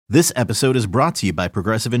This episode is brought to you by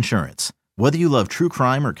Progressive Insurance. Whether you love true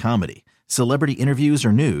crime or comedy, celebrity interviews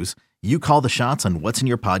or news, you call the shots on what's in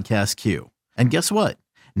your podcast queue. And guess what?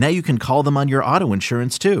 Now you can call them on your auto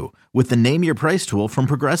insurance too with the Name Your Price tool from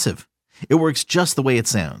Progressive. It works just the way it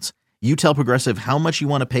sounds. You tell Progressive how much you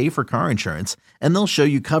want to pay for car insurance, and they'll show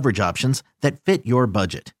you coverage options that fit your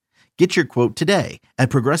budget. Get your quote today at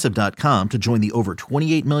Progressive.com to join the over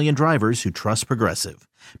 28 million drivers who trust Progressive.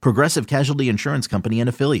 Progressive Casualty Insurance Company and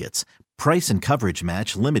Affiliates. Price and coverage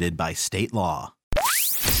match limited by state law.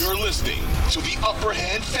 You're listening to the Upper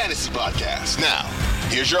Hand Fantasy Podcast. Now,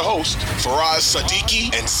 here's your host, Faraz Sadiki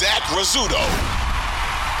and Zach Rizzuto.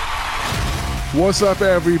 What's up,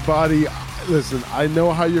 everybody? Listen, I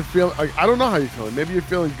know how you're feeling. I don't know how you're feeling. Maybe you're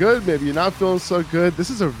feeling good. Maybe you're not feeling so good. This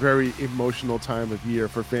is a very emotional time of year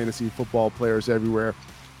for fantasy football players everywhere.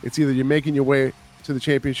 It's either you're making your way to the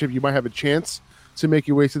championship. You might have a chance to make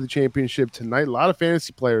your way to the championship tonight. A lot of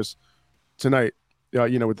fantasy players tonight,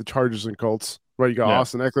 with the Chargers and Colts, right? You got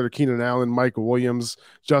Austin Eckler, Keenan Allen, Michael Williams,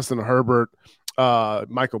 Justin Herbert,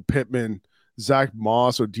 Michael Pittman, Zach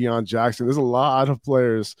Moss, or Deion Jackson. There's a lot of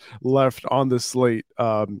players left on the slate,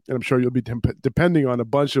 and I'm sure you'll be depending on a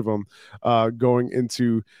bunch of them going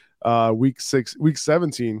into week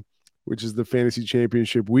 17, which is the fantasy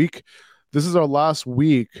championship week. This is our last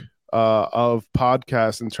week of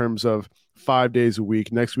podcast in terms of 5 days a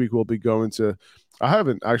week. Next week we'll be going to, I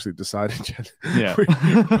haven't actually decided yet. Yeah,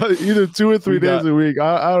 either 2 or 3 days a week.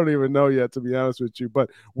 I don't even know yet, to be honest with you.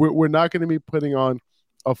 But we're not going to be putting on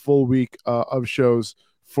a full week of shows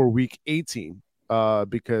for week 18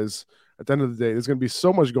 because at the end of the day, there's going to be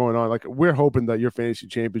so much going on. Like, we're hoping that your fantasy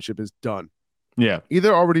championship is done. Yeah,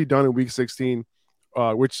 either already done in week 16,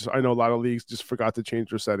 which I know a lot of leagues just forgot to change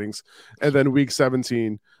their settings, and then week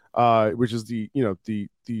 17, which is the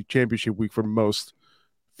championship week for most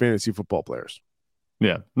fantasy football players.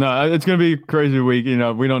 Yeah, no, it's going to be a crazy week.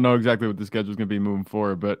 We don't know exactly what the schedule is going to be moving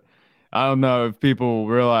forward, but I don't know if people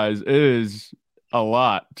realize it is a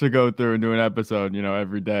lot to go through and do an episode,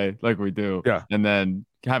 every day like we do. Yeah. And then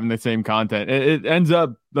having the same content, it ends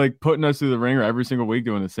up like putting us through the ringer every single week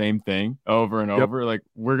doing the same thing over and over. Like,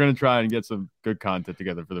 we're going to try and get some good content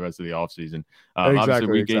together for the rest of the off season. Obviously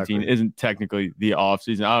week 18 isn't technically the off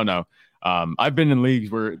season. I don't know. I've been in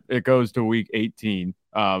leagues where it goes to week 18.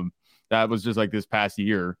 That was just like this past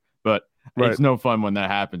year, but it's no fun when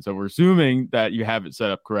that happens. So we're assuming that you have it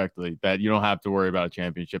set up correctly, that you don't have to worry about a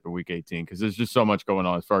championship in week 18 because there's just so much going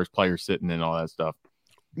on as far as players sitting and all that stuff.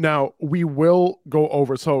 Now, we will go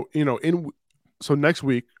over. So, so next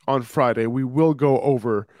week on Friday, we will go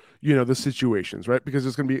over, the situations, right? Because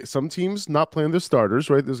there's going to be some teams not playing their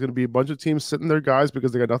starters, right? There's going to be a bunch of teams sitting their guys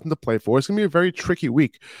because they got nothing to play for. It's going to be a very tricky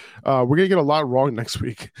week. We're going to get a lot wrong next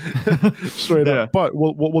week, straight up. But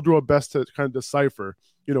we'll do our best to kind of decipher,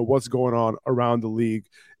 what's going on around the league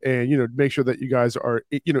and, make sure that you guys are,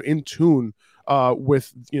 in tune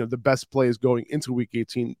with, the best plays going into week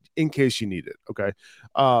 18 in case you need it. Okay.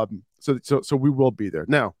 So we will be there.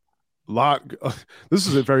 Now, this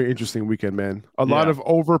is a very interesting weekend, man. A lot of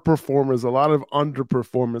overperformers, a lot of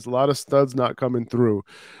underperformers, a lot of studs not coming through.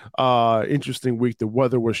 Interesting week. The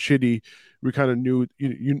weather was shitty. We kind of knew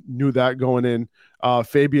you knew that going in.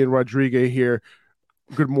 Fabian Rodriguez here.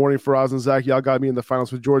 Good morning, Faraz and Zach. Y'all got me in the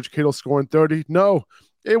finals with George Kittle scoring 30. No,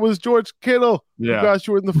 it was George Kittle who got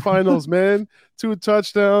you in the finals, man. 2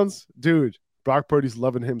 touchdowns. Dude, Brock Purdy's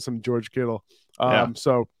loving him some George Kittle.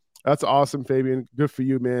 So that's awesome, Fabian. Good for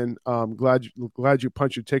you, man. Glad you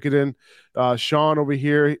punched your ticket in. Sean over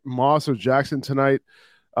here, Moss or Jackson tonight.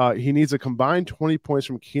 He needs a combined 20 points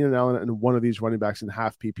from Keenan Allen and one of these running backs in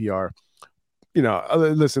half PPR.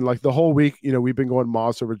 Listen, like the whole week, we've been going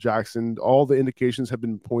Moss over Jackson. All the indications have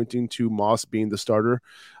been pointing to Moss being the starter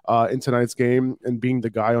in tonight's game and being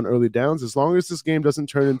the guy on early downs. As long as this game doesn't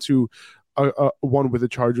turn into a one with the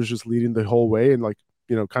Chargers just leading the whole way and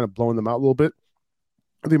kind of blowing them out a little bit,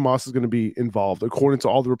 I think Moss is going to be involved. According to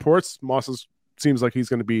all the reports, seems like he's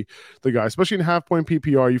going to be the guy, especially in half-point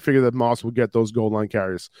PPR. You figure that Moss will get those goal line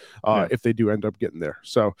carries if they do end up getting there.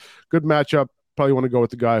 So good matchup. Probably want to go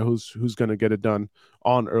with the guy who's going to get it done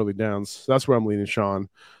on early downs. So that's where I'm leaning, Sean.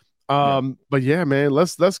 But yeah, man,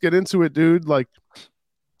 let's get into it, dude. Like,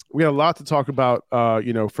 we got a lot to talk about.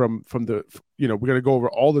 From the we're going to go over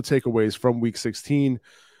all the takeaways from week 16.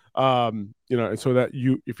 And so that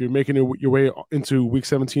if you're making your way into week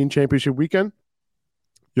 17 championship weekend,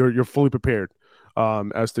 you're fully prepared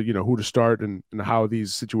as to who to start and how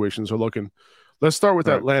these situations are looking. Let's start with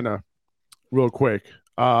Atlanta real quick.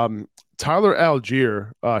 Tyler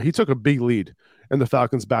Algier, he took a big lead in the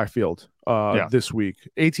Falcons backfield this week.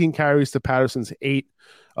 18 carries to Patterson's 8.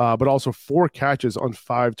 but also 4 catches on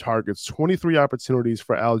 5 targets, 23 opportunities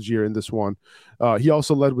for Algier in this one. He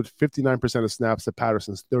also led with 59% of snaps to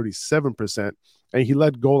Patterson's 37%, and he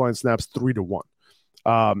led goal line snaps 3-1.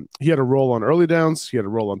 He had a role on early downs. He had a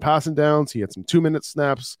role on passing downs. He had some 2-minute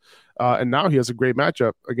snaps. And now he has a great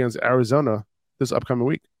matchup against Arizona this upcoming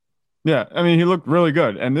week. Yeah, I mean, he looked really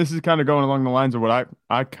good. And this is kind of going along the lines of what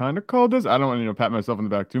I kind of called this. I don't want to, pat myself on the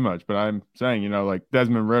back too much, but I'm saying, like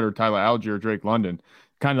Desmond Ridder, Tyler Algier, Drake London,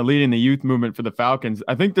 kind of leading the youth movement for the Falcons.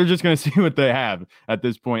 I think they're just going to see what they have at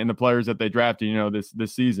this point in the players that they drafted,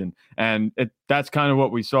 this season. And that's kind of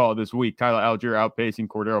what we saw this week. Tyler Algier outpacing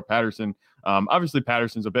Cordero Patterson. Obviously,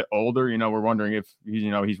 Patterson's a bit older. We're wondering if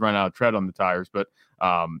he's run out of tread on the tires. But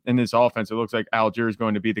in this offense, it looks like Algier is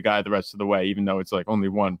going to be the guy the rest of the way, even though it's like only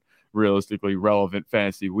one realistically relevant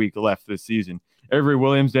fantasy week left this season. Avery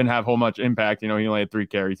Williams didn't have whole much impact. He only had 3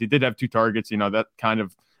 carries. He did have 2 targets. That kind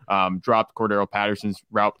of dropped Cordero Patterson's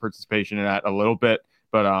route participation in that a little bit.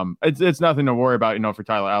 But it's nothing to worry about, for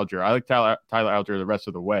Tyler Algier. I like Tyler Algier the rest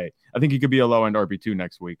of the way. I think he could be a low-end RB2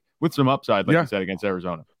 next week with some upside, like you said, against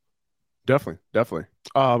Arizona. Definitely.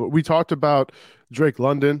 We talked about Drake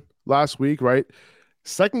London last week, right?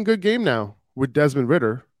 Second good game now with Desmond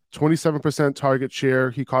Ridder. 27% target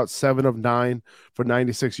share. He caught 7 of 9 for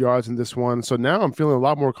 96 yards in this one. So now I'm feeling a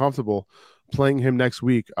lot more comfortable playing him next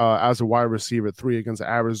week as a wide receiver 3 against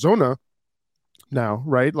Arizona now,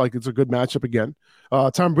 right? Like, it's a good matchup again.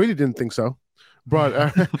 Tom Brady didn't think so,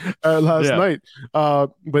 but last night.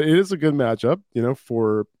 But it is a good matchup,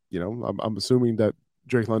 I'm assuming that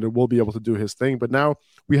Drake London will be able to do his thing. But now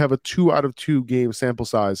we have a 2 out of 2 game sample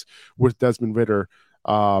size with Desmond Ridder.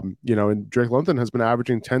 And Drake London has been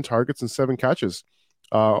averaging 10 targets and 7 catches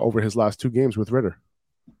over his last 2 games with Ridder.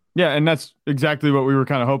 Yeah, and that's exactly what we were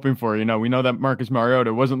kind of hoping for. We know that Marcus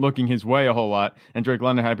Mariota wasn't looking his way a whole lot, and Drake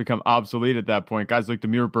London had become obsolete at that point. Guys like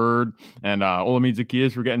Demir Bird and Olamide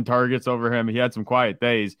Zaccheaus were getting targets over him. He had some quiet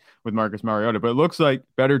days with Marcus Mariota, but it looks like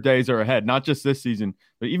better days are ahead, not just this season,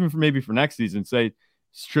 but even maybe for next season. Say,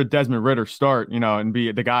 should Desmond Ridder start, and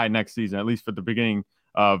be the guy next season, at least for the beginning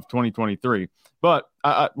of 2023. But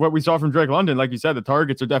what we saw from Drake London, like you said, the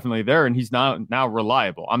targets are definitely there, and he's now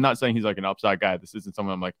reliable. I'm not saying he's like an upside guy. This isn't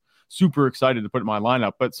someone I'm like super excited to put in my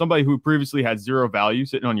lineup, but somebody who previously had 0 value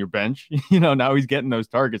sitting on your bench, now he's getting those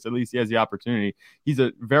targets. At least he has the opportunity. He's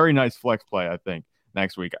a very nice flex play, I think,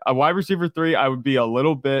 next week. A wide receiver 3, I would be a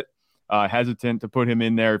little bit hesitant to put him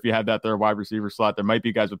in there if you have that third wide receiver slot. There might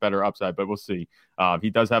be guys with better upside, but we'll see. He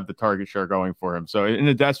does have the target share going for him. So in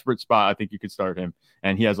a desperate spot, I think you could start him,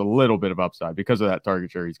 and he has a little bit of upside because of that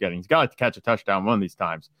target share he's getting. He's got to catch a touchdown one of these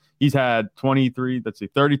times. He's had 32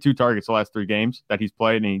 targets the last 3 games that he's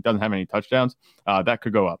played, and he doesn't have any touchdowns. That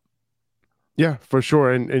could go up. Yeah, for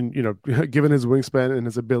sure. And given his wingspan and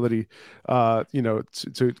his ability,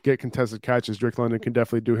 to get contested catches, Drake London can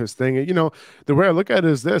definitely do his thing. And, the way I look at it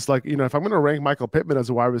is this, like, if I'm going to rank Michael Pittman as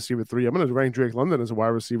a wide receiver 3, I'm going to rank Drake London as a wide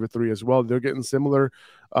receiver 3 as well. They're getting similar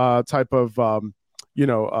type of,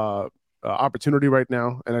 opportunity right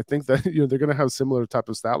now. And I think that, they're going to have similar type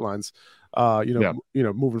of stat lines,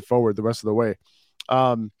 moving forward the rest of the way.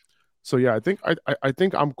 So yeah, I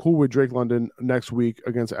think I'm cool with Drake London next week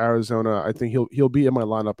against Arizona. I think he'll be in my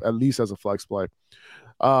lineup at least as a flex play.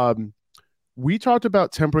 We talked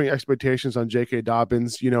about tempering expectations on J.K.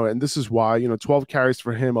 Dobbins, and this is why, 12 carries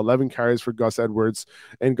for him, 11 carries for Gus Edwards,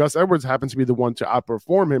 and Gus Edwards happens to be the one to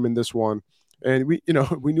outperform him in this one. And we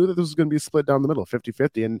knew that this was going to be split down the middle,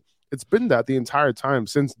 50-50, and it's been that the entire time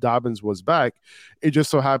since Dobbins was back. It just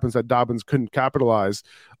so happens that Dobbins couldn't capitalize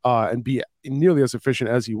and be nearly as efficient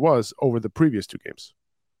as he was over the previous 2 games.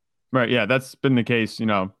 Right. Yeah, that's been the case,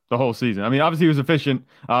 the whole season. I mean, obviously he was efficient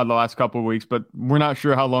the last couple of weeks, but we're not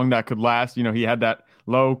sure how long that could last. He had that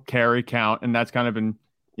low carry count, and that's kind of been,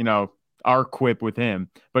 our quip with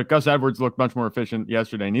him. But Gus Edwards looked much more efficient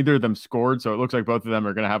yesterday. Neither of them scored, so it looks like both of them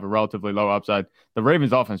are going to have a relatively low upside. The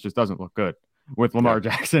Ravens offense just doesn't look good with Lamar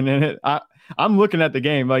Jackson in it. I'm looking at the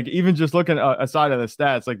game, like even just looking aside of the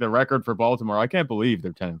stats, like the record for Baltimore, I can't believe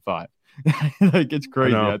they're 10-5. Like, it's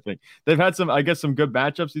crazy. I think they've had some good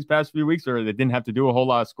matchups these past few weeks, or they didn't have to do a whole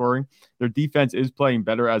lot of scoring. Their defense is playing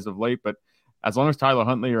better as of late, but as long as Tyler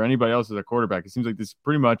Huntley or anybody else is a quarterback, it seems like this is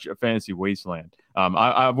pretty much a fantasy wasteland.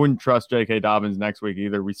 I wouldn't trust J.K. Dobbins next week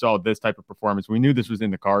either. We saw this type of performance. We knew this was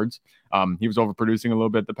in the cards. He was overproducing a little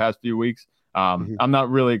bit the past few weeks. I'm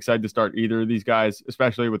not really excited to start either of these guys,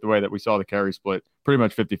 especially with the way that we saw the carry split pretty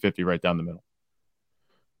much 50-50 right down the middle.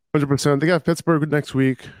 100%. They got Pittsburgh next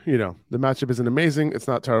week. The matchup isn't amazing. It's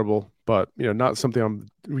not terrible, but, not something I'm,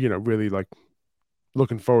 really like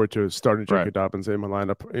looking forward to starting J.K. Dobbins in my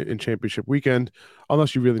lineup in championship weekend,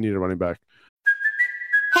 unless you really need a running back.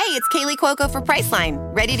 it's Kaylee Cuoco for Priceline.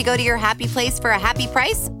 Ready to go to your happy place for a happy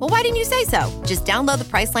price? Well, why didn't you say so? Just download the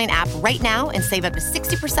Priceline app right now and save up to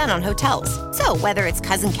 60% on hotels. So whether it's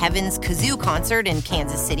Cousin Kevin's Kazoo Concert in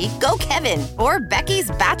Kansas City, go Kevin, or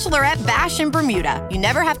Becky's Bachelorette Bash in Bermuda, you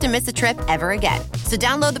never have to miss a trip ever again. So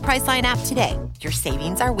download the Priceline app today. Your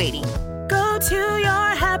savings are waiting. Go to your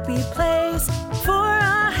happy place for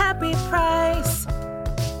a happy price.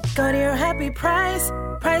 Go to your happy price,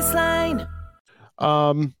 Priceline.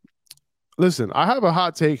 Listen, I have a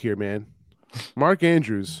hot take here, man. Mark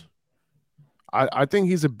Andrews, I think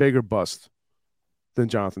he's a bigger bust than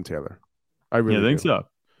Jonathan Taylor. I really think so.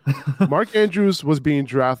 Mark Andrews was being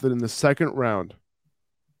drafted in the second round,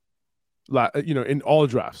 in all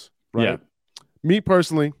drafts, right? Yeah. Me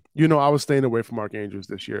personally, I was staying away from Mark Andrews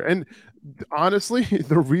this year. And honestly,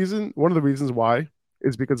 one of the reasons why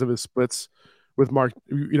is because of his splits with Mark,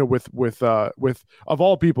 with of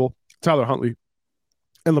all people, Tyler Huntley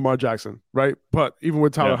and Lamar Jackson, right? But even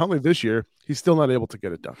with Tyler Huntley this year, he's still not able to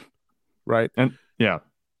get it done, right? And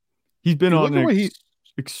he's been on an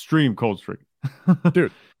extreme cold streak.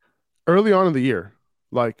 Dude, early on in the year,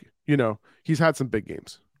 he's had some big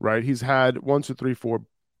games, right? He's had 1, 2, 3, 4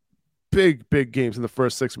 big games in the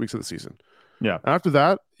first 6 weeks of the season. Yeah. After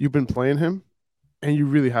that, you've been playing him, and you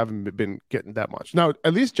really haven't been getting that much. Now,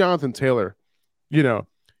 at least Jonathan Taylor,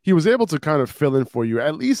 he was able to kind of fill in for you,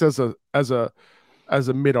 at least as a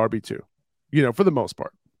mid RB2, for the most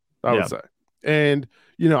part, I would say. And,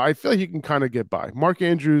 I feel like he can kind of get by. Mark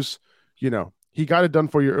Andrews, he got it done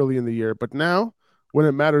for you early in the year, but now when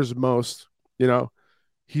it matters most,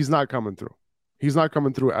 he's not coming through. He's not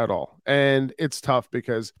coming through at all. And it's tough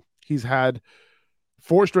because he's had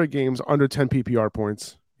 4 straight games under 10 PPR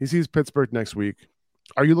points. He sees Pittsburgh next week.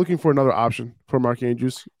 Are you looking for another option for Mark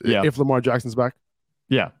Andrews if Lamar Jackson's back?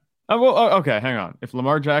 Yeah. Okay, hang on. If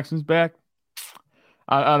Lamar Jackson's back,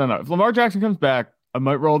 I don't know. If Lamar Jackson comes back, I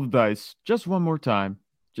might roll the dice just one more time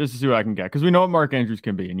just to see what I can get. Because we know what Mark Andrews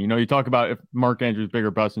can be. And, you talk about if Mark Andrews is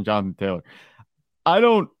bigger bust than Jonathan Taylor. I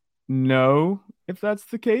don't know if that's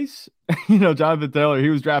the case. Jonathan Taylor, he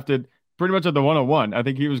was drafted pretty much at the 101. I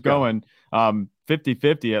think he was going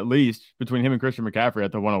 50-50 at least between him and Christian McCaffrey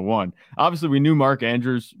at the 101. Obviously, we knew Mark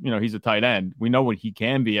Andrews, he's a tight end. We know what he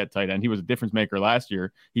can be at tight end. He was a difference maker last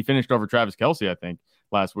year. He finished over Travis Kelce, I think,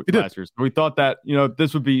 last year. So we thought that,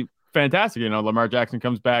 this would be fantastic. Lamar Jackson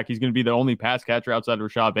comes back. He's going to be the only pass catcher outside of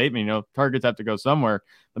Rashad Bateman. Targets have to go somewhere,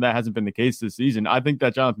 but that hasn't been the case this season. I think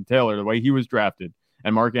that Jonathan Taylor, the way he was drafted,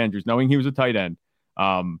 and Mark Andrews, knowing he was a tight end,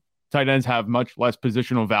 tight ends have much less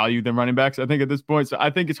positional value than running backs, I think, at this point. So I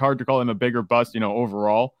think it's hard to call him a bigger bust,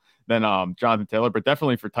 overall than Jonathan Taylor. But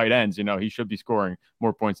definitely for tight ends, he should be scoring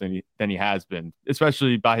more points than he has been,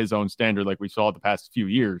 especially by his own standard, like we saw the past few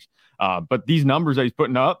years. But these numbers that he's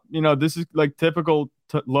putting up, this is like typical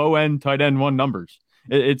low-end tight end 1 numbers.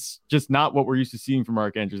 It's just not what we're used to seeing from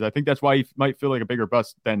Mark Andrews. I think that's why he might feel like a bigger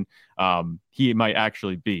bust than he might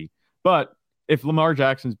actually be. But if Lamar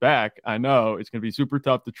Jackson's back, I know it's going to be super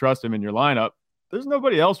tough to trust him in your lineup. There's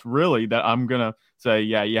nobody else really that I'm going to say,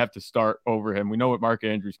 you have to start over him. We know what Mark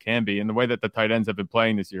Andrews can be. And the way that the tight ends have been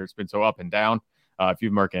playing this year, it's been so up and down. If you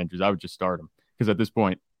have Mark Andrews, I would just start him because at this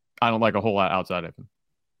point, I don't like a whole lot outside of him.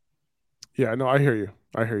 Yeah, no, I hear you.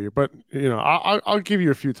 But, I'll give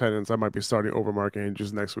you a few tight ends I might be starting over Mark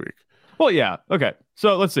Andrews next week. Well, yeah. Okay.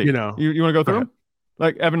 So let's see. You want to go through them?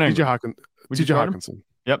 Like Evan Ingram. TJ Hawkinson.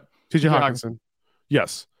 Yep. TJ Hawkinson.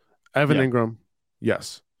 Yes. Evan Ingram.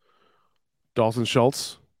 Yes. Dalton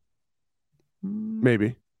Schultz.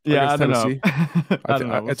 Maybe. Yeah, I don't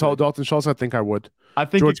know. I told Dalton Schultz I think I would. I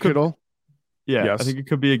think George Kittle. Yeah, yes. I think it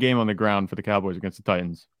could be a game on the ground for the Cowboys against the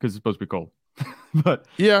Titans because it's supposed to be cold. But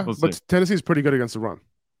Tennessee's pretty good against the run,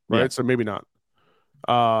 right? Yeah. So maybe not.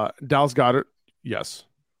 Dallas Goedert. Yes,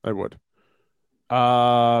 I would.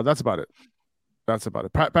 That's about it. Pat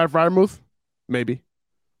Freiermuth. Maybe.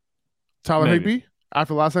 Tyler Higbee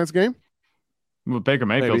after last night's game. Well, Baker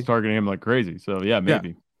Mayfield's targeting him like crazy. So,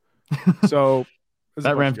 maybe. Yeah. So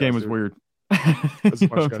that Rams game was weird.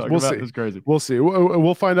 We'll see. It's crazy. We'll see.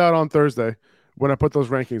 We'll find out on Thursday when I put those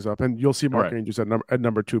rankings up, and you'll see Mark Andrews at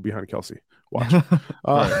number 2 behind Kelce. Watch.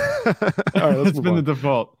 All right, it's been the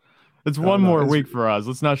default. It's one more week for us.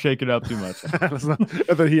 Let's not shake it up too much.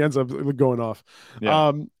 And then he ends up going off.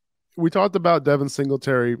 Yeah. We talked about Devin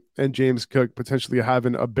Singletary and James Cook potentially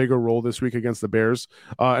having a bigger role this week against the Bears,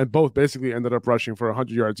 and both basically ended up rushing for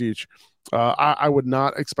 100 yards each. I would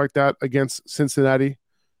not expect that against Cincinnati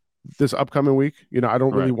this upcoming week. I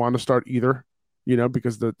don't really want to start either,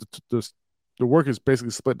 because the work is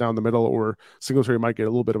basically split down the middle, or Singletary might get a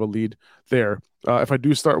little bit of a lead there. If I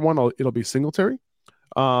do start one, it'll be Singletary.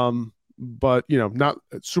 but not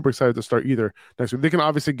super excited to start either next week. They can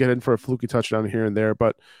obviously get in for a fluky touchdown here and there,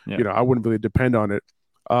 but I wouldn't really depend on it.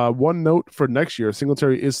 One note for next year: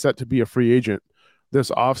 Singletary is set to be a free agent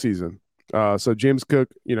this offseason. So James Cook,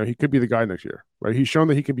 he could be the guy next year, right? He's shown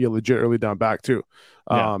that he can be a legit early down back too.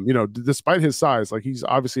 Despite his size, like he's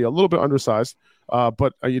obviously a little bit undersized,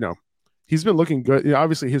 but he's been looking good.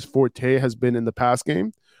 Obviously his forte has been in the pass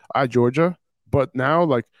game at Georgia, but now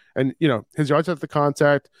his yards after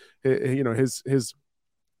contact, his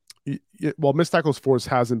missed tackles force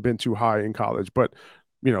hasn't been too high in college, but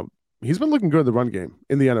he's been looking good in the run game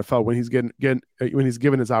in the NFL when he's when he's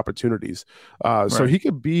given his opportunities. So he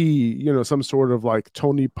could be, some sort of like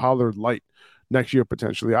Tony Pollard light next year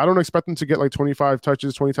potentially. I don't expect him to get like 25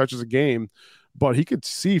 touches, 20 touches a game, but he could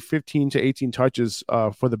see 15 to 18 touches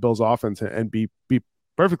for the Bills offense and be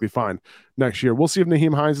perfectly fine next year. We'll see if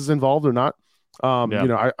Nyheim Hines is involved or not. I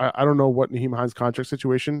don't know what Nyheim Hines' contract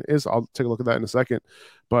situation is. I'll take a look at that in a second.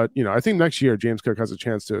 But, I think next year James Cook has a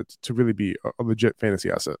chance to really be a legit fantasy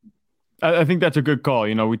asset. I think that's a good call.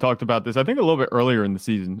 We talked about this, I think, a little bit earlier in the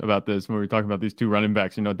season about this when we were talking about these two running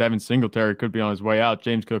backs. Devin Singletary could be on his way out.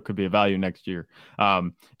 James Cook could be a value next year.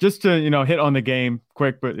 Just to, hit on the game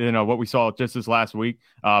quick, but, what we saw just this last week,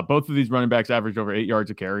 both of these running backs averaged over 8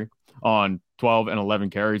 yards a carry on 12 and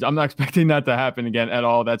 11 carries. I'm not expecting that to happen again at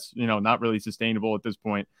all. That's, not really sustainable at this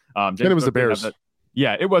point. And it was the Bears.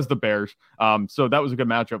 Yeah, it was the Bears. So that was a good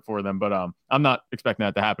matchup for them, but I'm not expecting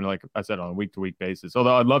that to happen, like I said, on a week-to-week basis.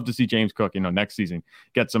 Although I'd love to see James Cook, next season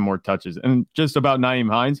get some more touches. And just about Nyheim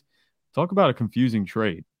Hines, talk about a confusing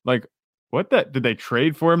trade. Like, did they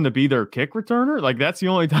trade for him to be their kick returner? Like, that's the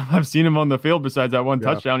only time I've seen him on the field besides that one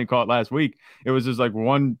touchdown he caught last week. It was just like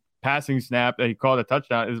one passing snap that he caught a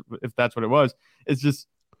touchdown, if that's what it was. It's just,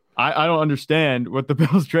 I don't understand what the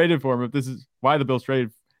Bills traded for him, if this is why the Bills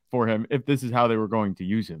traded for him, if this is how they were going to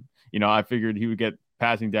use him. I figured he would get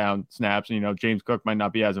passing down snaps, and James Cook might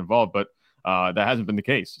not be as involved, but that hasn't been the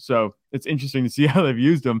case. So it's interesting to see how they've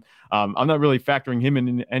used him. I'm not really factoring him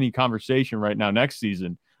in any conversation right now next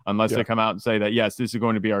season, unless they come out and say that, yes, this is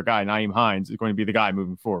going to be our guy. Nyheim Hines is going to be the guy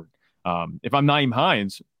moving forward. If I'm Nyheim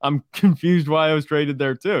Hines, I'm confused why I was traded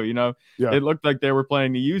there too. It looked like they were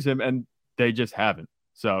planning to use him and they just haven't.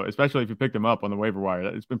 So especially if you picked him up on the waiver wire,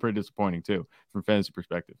 it's been pretty disappointing too from a fantasy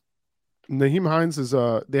perspective. Nyheim Hines is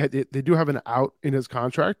they do have an out in his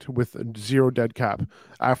contract with 0 dead cap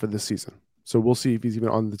after this season. So we'll see if he's even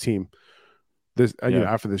on the team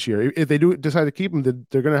after this year. If they do decide to keep him,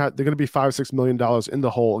 they're gonna be $5-6 million in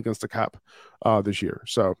the hole against the cap this year.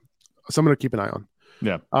 So someone to keep an eye on.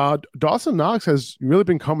 Yeah. Dawson Knox has really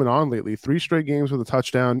been coming on lately. 3 straight games with a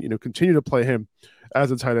touchdown. Continue to play him as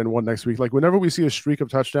a tight end 1 next week. Like whenever we see a streak of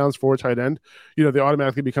touchdowns for a tight end, they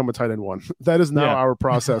automatically become a tight end 1. That is now our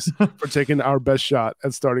process for taking our best shot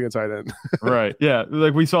at starting a tight end. Right. Yeah.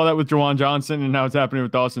 Like we saw that with Juwan Johnson, and now it's happening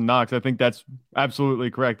with Dawson Knox. I think that's absolutely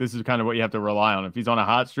correct. This is kind of what you have to rely on. If he's on a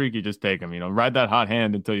hot streak, you just take him. Ride that hot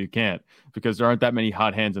hand until you can't, because there aren't that many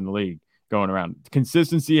hot hands in the league going around.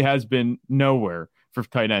 Consistency has been nowhere for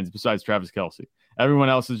tight ends besides Travis Kelce. Everyone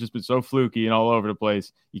else has just been so fluky and all over the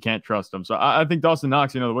place. You can't trust them. So I think Dawson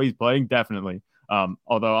Knox, the way he's playing, definitely.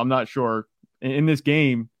 Although I'm not sure in this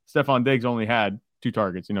game, Stephon Diggs only had 2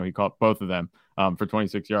 targets. He caught both of them for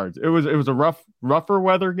 26 yards. It was a rougher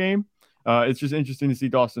weather game. It's just interesting to see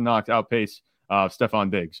Dawson Knox outpace Stephon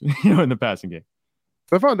Diggs, in the passing game.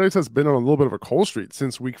 Stephon Diggs has been on a little bit of a cold streak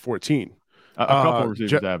since week 14. A couple of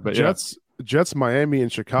receivers have, but Jets, Miami,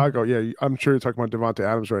 and Chicago. Yeah, I'm sure you're talking about Devontae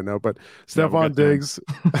Adams right now, but Stephon Diggs,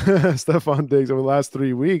 Stephon Diggs over the last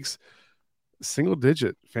 3 weeks,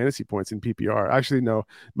 single-digit fantasy points in PPR. Actually, no,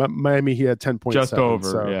 Miami he had 10.7. Just over,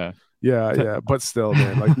 so, yeah, but still,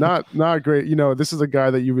 man, like not great. This is a guy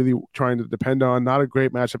that you really trying to depend on. Not a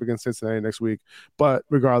great matchup against Cincinnati next week, but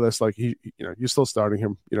regardless, like you're still starting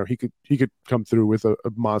him. He could come through with a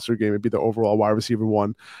monster game and be the overall wide receiver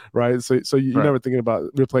 1, right? So you're never thinking about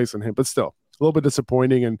replacing him, but still a little bit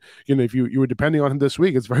disappointing. And if you were depending on him this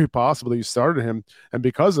week, it's very possible that you started him, and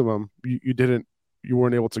because of him, you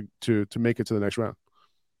weren't able to make it to the next round.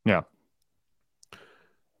 Yeah.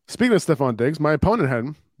 Speaking of Stephon Diggs, my opponent had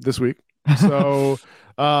him this week. So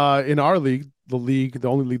in our league, the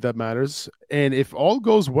only league that matters, and if all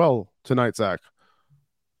goes well tonight, Zach,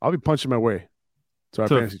 I'll be punching my way to our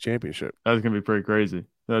fantasy championship. That's gonna be pretty crazy.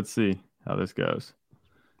 Let's see how this goes.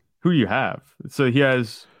 Who do you have? So he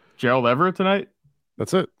has Gerald Everett tonight.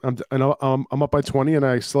 That's it. I'm up by 20, and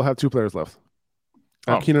I still have 2 players left.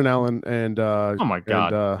 Keenan Allen and oh my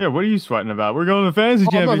god, what are you sweating about? We're going to the fantasy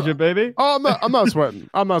championship, baby. I'm not sweating.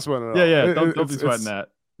 I'm not sweating at all. Yeah, don't be sweating that.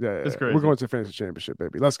 Yeah, it's crazy. We're going to the fantasy championship,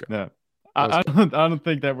 baby. Let's go. Yeah, I don't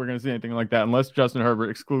think that we're going to see anything like that unless Justin Herbert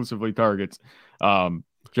exclusively targets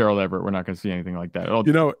Gerald Everett. We're not going to see anything like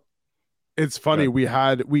that. It's funny. We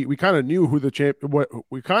kind of knew who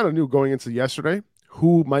we kind of knew going into yesterday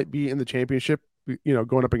who might be in the championship,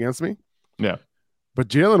 going up against me. Yeah. But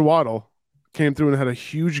Jalen Waddle came through and had a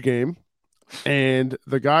huge game. And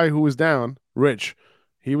the guy who was down, Rich,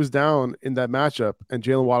 he was down in that matchup, and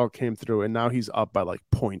Jalen Waddle came through, and now he's up by like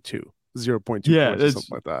 0.2 points or something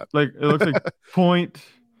like that. Like it looks like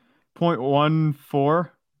 0.14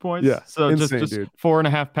 points. Yeah. So insane, just dude.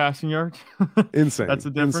 4.5 passing yards. Insane. That's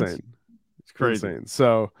the difference. Insane. It's crazy. Insane.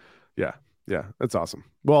 So yeah, that's awesome.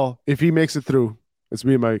 Well, if he makes it through, it's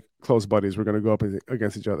me and my close buddies. We're gonna go up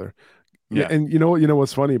against each other. Yeah. And you know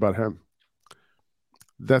what's funny about him?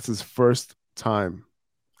 That's his first time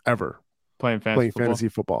ever playing fantasy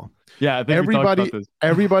football. Yeah, I think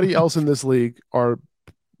everybody else in this league are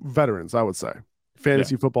veterans, I would say.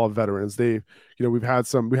 Fantasy football veterans. We have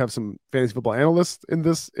some fantasy football analysts in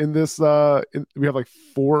this we have like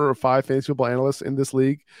 4 or 5 fantasy football analysts in this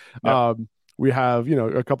league. Yeah. We have,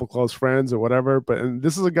 a couple close friends or whatever, and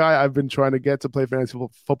this is a guy I've been trying to get to play fantasy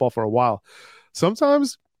football for a while.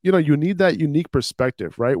 Sometimes, you need that unique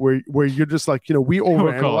perspective, right? Where you're just like, we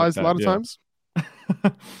overanalyze a lot of times.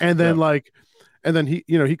 And then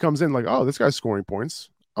he comes in like, oh, this guy's scoring points,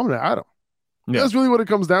 I'm gonna add him. Yeah. That's really what it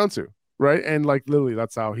comes down to, right? And like literally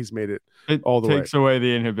that's how he's made it all the way. It takes away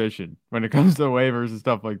the inhibition when it comes to waivers and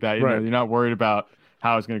stuff like that. You're not worried about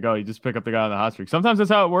how it's gonna go. You just pick up the guy on the hot streak. Sometimes that's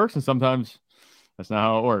how it works, and sometimes that's not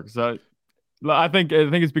how it works. So I think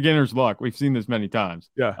it's beginner's luck. We've seen this many times.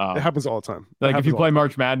 Yeah, it happens all the time. Like if you play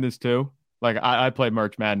March Madness too, like I played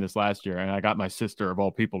March Madness last year, and I got my sister of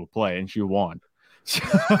all people to play, and she won. So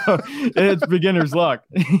it's beginner's luck.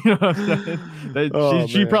 You know what I'm saying?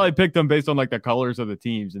 She probably picked them based on like the colors of the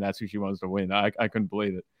teams, and that's who she wants to win. I couldn't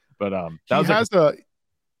believe it, but he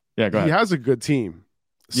has a good team.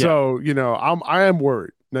 So I am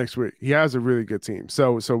worried next week. He has a really good team.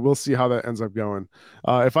 So we'll see how that ends up going.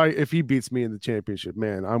 If he beats me in the championship,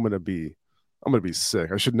 man, I'm gonna be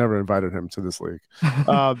sick. I should never invited him to this league.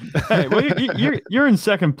 Hey, well, you're in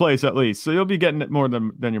second place at least, so you'll be getting more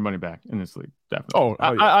than your money back in this league. Definitely.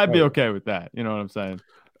 I'd be okay with that. You know what I'm saying?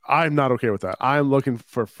 I'm not okay with that. I'm looking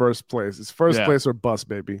for first place. It's first place or bust,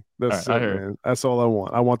 baby. That's it, man. That's all I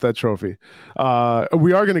want. I want that trophy.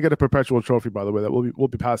 We are going to get a perpetual trophy, by the way, that we'll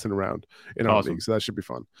be passing around in our league, so that should be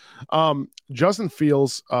fun. Justin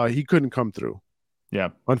Fields, he couldn't come through. Yeah,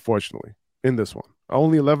 unfortunately, in this one.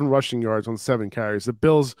 Only 11 rushing yards on 7 carries. The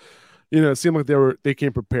Bills, it seemed like they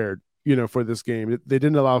came prepared, for this game. They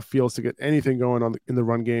didn't allow Fields to get anything going in the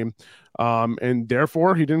run game, and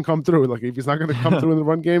therefore he didn't come through. Like if he's not going to come through in the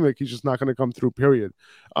run game, like he's just not going to come through. Period.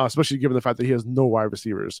 Especially given the fact that he has no wide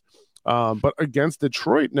receivers. But against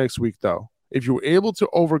Detroit next week, though, if you were able to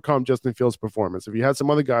overcome Justin Fields' performance, if you had some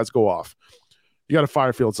other guys go off, you got to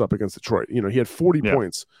fire Fields up against Detroit. He had 40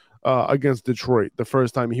 points. Against Detroit the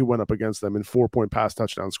first time he went up against them in 4-point pass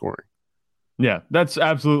touchdown scoring. Yeah, that's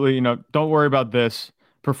absolutely, don't worry about this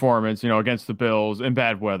performance, against the Bills in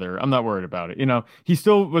bad weather. I'm not worried about it. He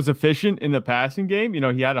still was efficient in the passing game.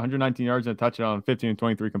 He had 119 yards and a touchdown, 15 and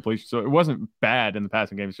 23 completion. So it wasn't bad in the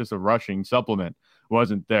passing game. It's just a rushing supplement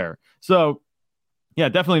wasn't there. So yeah,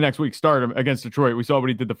 definitely next week start him against Detroit. We saw what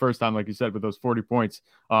he did the first time, like you said, with those 40 points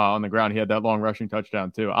on the ground. He had that long rushing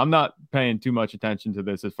touchdown too. I'm not paying too much attention to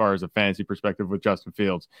this as far as a fantasy perspective with Justin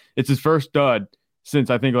Fields. It's his first dud since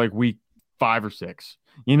I think like week 5 or 6.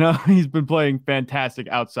 He's been playing fantastic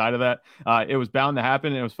outside of that. It was bound to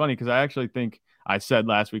happen. And it was funny because I actually think I said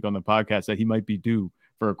last week on the podcast that he might be due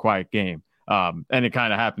for a quiet game. And it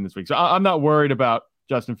kind of happened this week. So I'm not worried about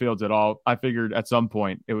Justin Fields at all. I figured at some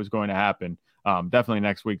point it was going to happen. Definitely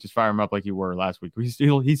next week, just fire him up like you were last week. He's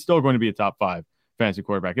still going to be a top 5 fantasy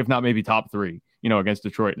quarterback, if not maybe top 3, against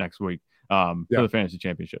Detroit next week for the fantasy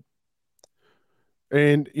championship.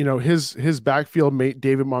 And, his backfield mate,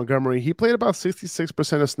 David Montgomery, he played about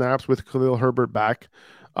 66% of snaps with Khalil Herbert back.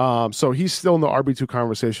 So he's still in the RB2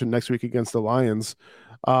 conversation next week against the Lions.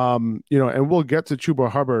 And we'll get to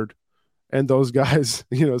Chuba Hubbard and those guys,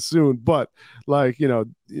 soon. But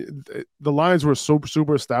the Lions were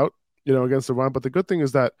super stout, against the run. But the good thing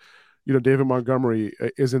is that, David Montgomery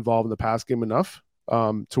is involved in the pass game enough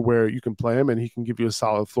to where you can play him and he can give you a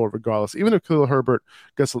solid floor regardless. Even if Khalil Herbert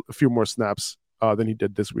gets a few more snaps than he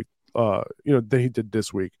did this week, in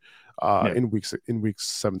week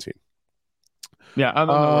 17. Yeah, I'm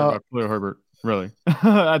not worried about Khalil Herbert, really.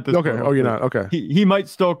 At this okay. point. Oh, you're not? Okay. He might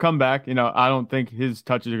still come back. I don't think his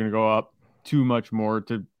touches are going to go up too much more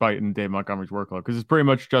to bite in Dave Montgomery's workload because it's pretty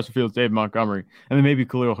much Justin Fields, Dave Montgomery, and then maybe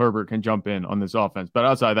Khalil Herbert can jump in on this offense. But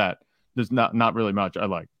outside that, there's not really much I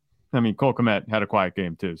like. I mean, Cole Kmet had a quiet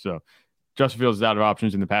game too. So Justin Fields is out of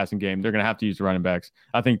options in the passing game. They're going to have to use the running backs.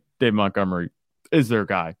 I think Dave Montgomery is their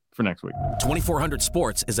guy for next week. 2400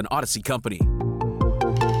 Sports is an Odyssey company.